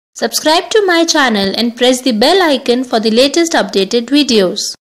Subscribe to my channel and press the bell icon for the latest updated videos.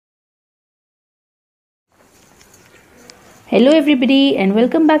 Hello everybody and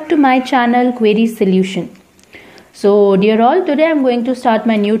welcome back to my channel Query Solution. So dear all, today I am going to start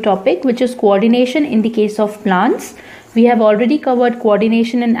my new topic, which is coordination in the case of plants. We have already covered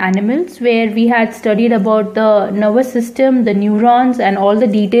coordination in animals, where we had studied about the nervous system, the neurons and all the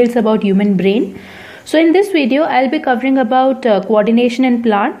details about human brain. So in this video I'll be covering about coordination in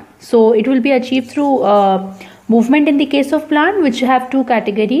plant. So it will be achieved through movement in the case of plant, which have two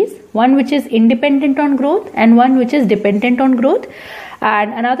categories, one which is independent on growth and one which is dependent on growth.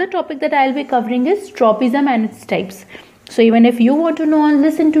 And another topic that I'll be covering is tropism and its types. So even if you want to know all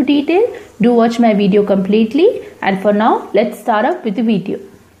this into detail, do watch my video completely. And for now, let's start up with the video.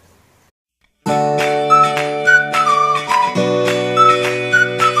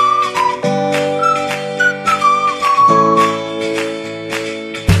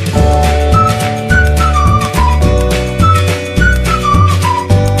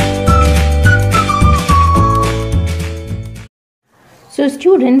 So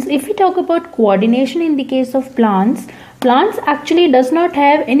students, if we talk about coordination in the case of plants actually does not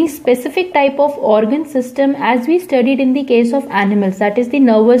have any specific type of organ system as we studied in the case of animals, that is the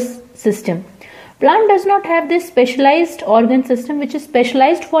nervous system. Plant does not have this specialized organ system which is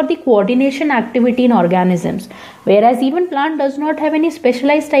specialized for the coordination activity in organisms, whereas even plant does not have any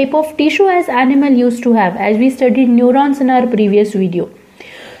specialized type of tissue as animal used to have, as we studied neurons in our previous video.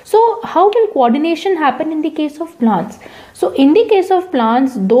 So how will coordination happen in the case of plants? So in the case of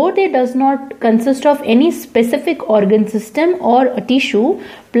plants, though they does not consist of any specific organ system or a tissue,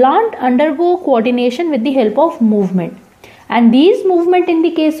 plant undergo coordination with the help of movement. And these movement in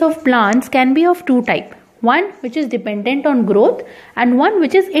the case of plants can be of two types. One which is dependent on growth and one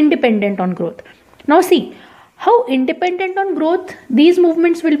which is independent on growth. Now see, how independent on growth these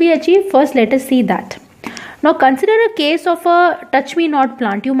movements will be achieved? First let us see that. Now consider a case of a touch-me-not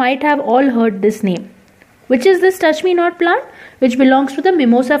plant. You might have all heard this name. Which is this touch-me-not plant? Which belongs to the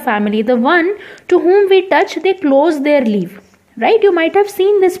mimosa family. The one to whom we touch, they close their leaf. Right? You might have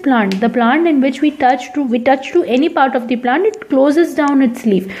seen this plant. The plant in which we touch to any part of the plant, it closes down its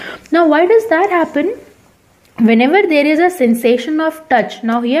leaf. Now why does that happen? Whenever there is a sensation of touch,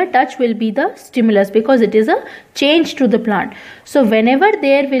 now here touch will be the stimulus because it is a change to the plant. So whenever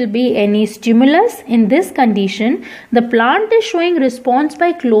there will be any stimulus in this condition, the plant is showing response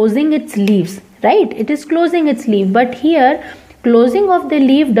by closing its leaves, right? It is closing its leaf, but here closing of the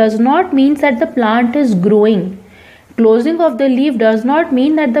leaf does not mean that the plant is growing. Closing of the leaf does not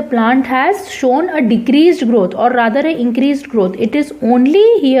mean that the plant has shown a decreased growth or rather an increased growth. It is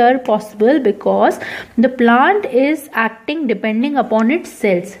only here possible because the plant is acting depending upon its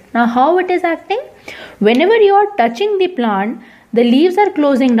cells. Now how it is acting? Whenever you are touching the plant, the leaves are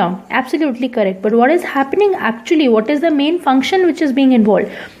closing down. Absolutely correct. But what is happening actually? What is the main function which is being involved?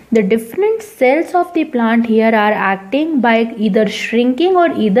 The different cells of the plant here are acting by either shrinking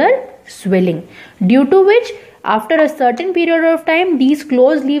or either swelling, due to which after a certain period of time, these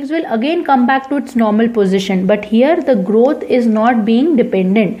closed leaves will again come back to its normal position. But here the growth is not being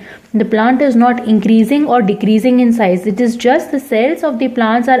dependent. The plant is not increasing or decreasing in size. It is just the cells of the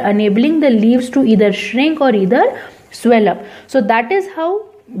plants are enabling the leaves to either shrink or either swell up. So that is how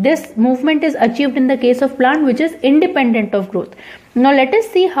this movement is achieved in the case of plant, which is independent of growth. Now let us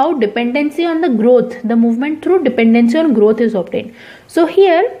see how dependency on the growth, the movement through dependency on growth is obtained. So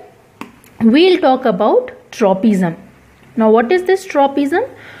here we'll talk about tropism. Now what is this tropism?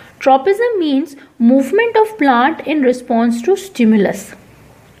 Tropism means movement of plant in response to stimulus.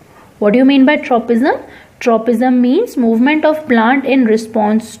 What do you mean by tropism? Tropism means movement of plant in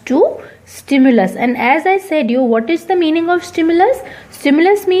response to stimulus. And as I said you, what is the meaning of stimulus?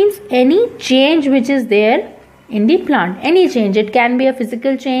 Stimulus means any change which is there in the plant. Any change. It can be a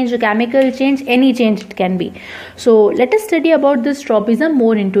physical change, a chemical change, any change it can be. So let us study about this tropism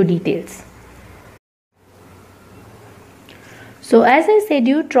more into details. So as I said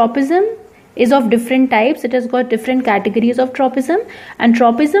you, tropism is of different types. It has got different categories of tropism, and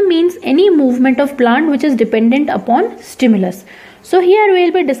tropism means any movement of plant which is dependent upon stimulus. So here we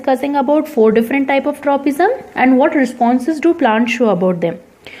will be discussing about 4 different types of tropism and what responses do plants show about them.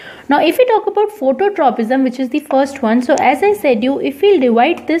 Now if we talk about phototropism, which is the first one, so as I said you, if we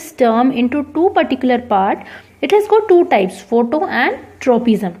divide this term into two particular parts, it has got two types, photo and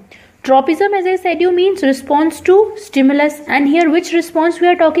tropism. Tropism, as I said you, means response to stimulus, and here which response we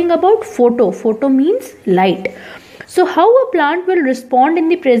are talking about? Photo. Photo means light. So how a plant will respond in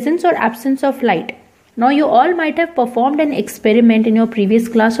the presence or absence of light? Now you all might have performed an experiment in your previous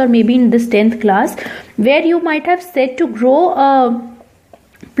class or maybe in this 10th class, where you might have said to grow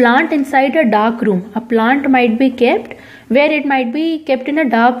plant inside a dark room. A plant might be kept where it might be kept in a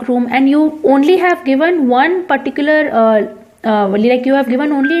dark room, and you only have given one particular you have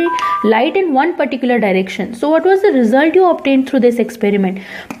given only light in one particular direction. So what was the result you obtained through this experiment?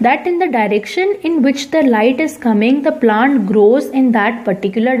 That in the direction in which the light is coming, the plant grows in that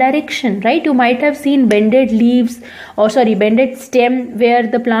particular direction, right? You might have seen bended leaves, bended stem, where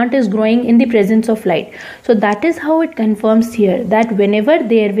the plant is growing in the presence of light. So that is how it confirms here, that whenever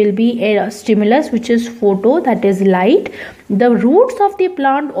there will be a stimulus which is photo, that is light, the roots of the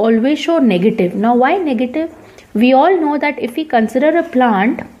plant always show negative. Now why negative? We all know that if we consider a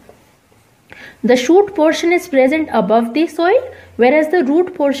plant, the shoot portion is present above the soil, whereas the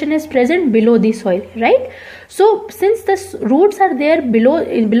root portion is present below the soil, right? So since the roots are there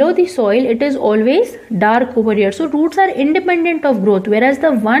below the soil, it is always dark over here. So roots are independent of growth, whereas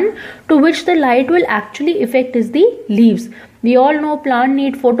the one to which the light will actually affect is the leaves. We all know plant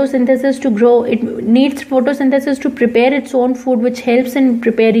need photosynthesis to grow. It needs photosynthesis to prepare its own food, which helps in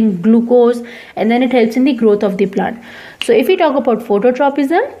preparing glucose, and then it helps in the growth of the plant. So if we talk about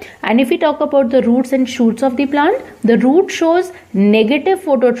phototropism, and if we talk about the roots and shoots of the plant, the root shows negative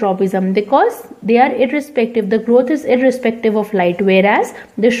phototropism because they are irrespective. The growth is irrespective of light, whereas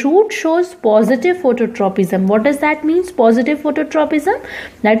the shoot shows positive phototropism. What does that mean? Positive phototropism?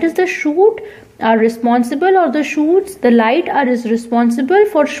 That is, the shoot are responsible, or the shoots, the light is responsible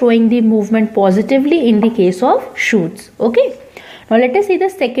for showing the movement positively in the case of shoots. Okay. Now let us see the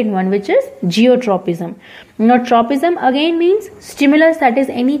second one, which is geotropism. Now tropism again means stimulus, that is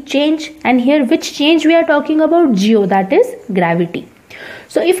any change, and here which change we are talking about? Geo, that is gravity.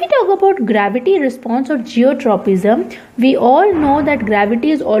 So if we talk about gravity response or geotropism, we all know that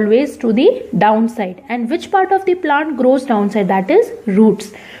gravity is always to the downside, and which part of the plant grows downside? That is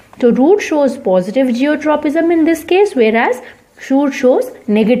roots. So root shows positive geotropism in this case, whereas shoot shows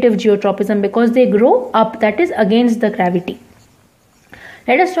negative geotropism because they grow up, that is against the gravity.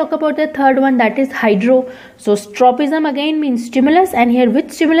 Let us talk about the third one, that is hydro. So tropism again means stimulus, and here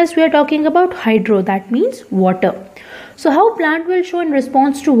which stimulus we are talking about? Hydro, that means water. So how plant will show in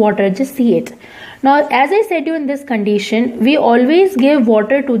response to water? Just see it. Now as I said you, in this condition we always give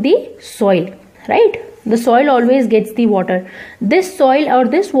water to the soil, right? The soil always gets the water. This soil or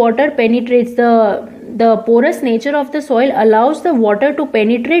this water penetrates, the porous nature of the soil allows the water to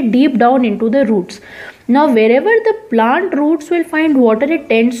penetrate deep down into the roots. Now wherever the plant roots will find water, it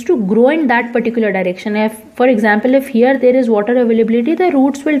tends to grow in that particular direction. For example, if here there is water availability, the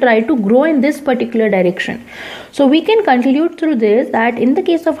roots will try to grow in this particular direction. So we can conclude through this that in the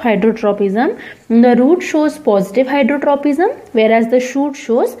case of hydrotropism, the root shows positive hydrotropism, whereas the shoot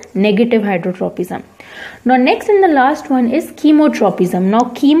shows negative hydrotropism. Now next and the last one is chemotropism. Now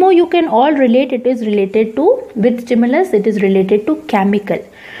chemo, you can all relate, it is related to, with stimulus, it is related to chemical.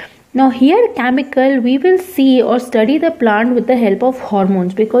 Now here chemical, we will see or study the plant with the help of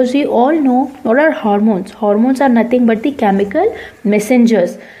hormones, because we all know what are hormones. Hormones are nothing but the chemical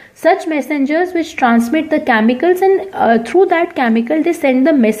messengers. Such messengers which transmit the chemicals, and through that chemical they send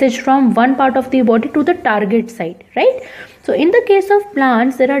the message from one part of the body to the target site, right? So in the case of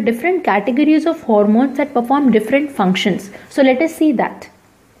plants, there are different categories of hormones that perform different functions. So let us see that.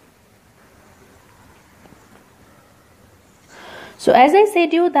 So as I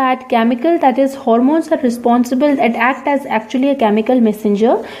said you that chemical, that is hormones, are responsible and act as actually a chemical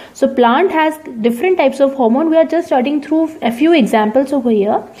messenger. So plant has different types of hormone. We are just studying through a few examples over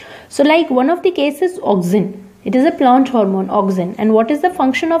here. So like one of the cases, Oxen. It is a plant hormone, Oxen. And what is the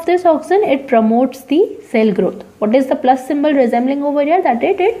function of this Oxen? It promotes the cell growth. What is the plus symbol resembling over here? That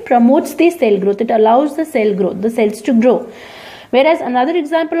it promotes the cell growth. It allows the cell growth, the cells to grow. Whereas another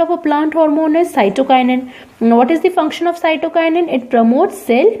example of a plant hormone is cytokinin. Now, what is the function of cytokinin? It promotes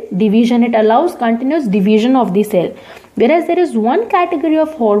cell division. It allows continuous division of the cell. Whereas there is one category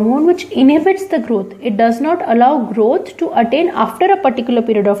of hormone which inhibits the growth. It does not allow growth to attain after a particular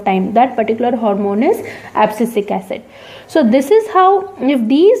period of time. That particular hormone is abscisic acid. So this is how, if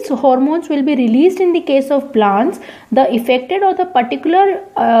these hormones will be released in the case of plants, the affected or the particular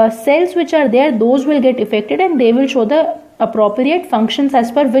cells which are there, those will get affected and they will show the appropriate functions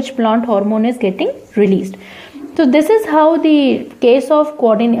as per which plant hormone is getting released. So this is how the case of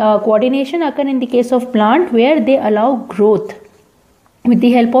coordination occur in the case of plant, where they allow growth with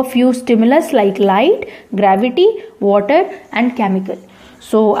the help of few stimulus like light, gravity, water and chemical.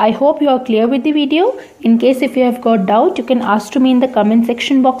 So I hope you are clear with the video. In case if you have got doubt, you can ask to me in the comment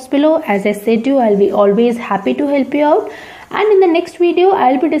section box below. As I said to you, I'll be always happy to help you out. And in the next video,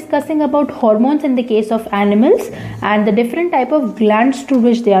 I'll be discussing about hormones in the case of animals and the different type of glands through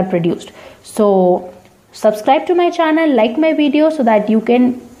which they are produced. So Subscribe to my channel, like my video so that you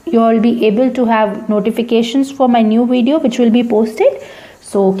will be able to have notifications for my new video which will be posted.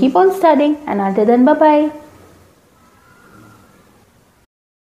 So keep on studying, and until then, bye bye.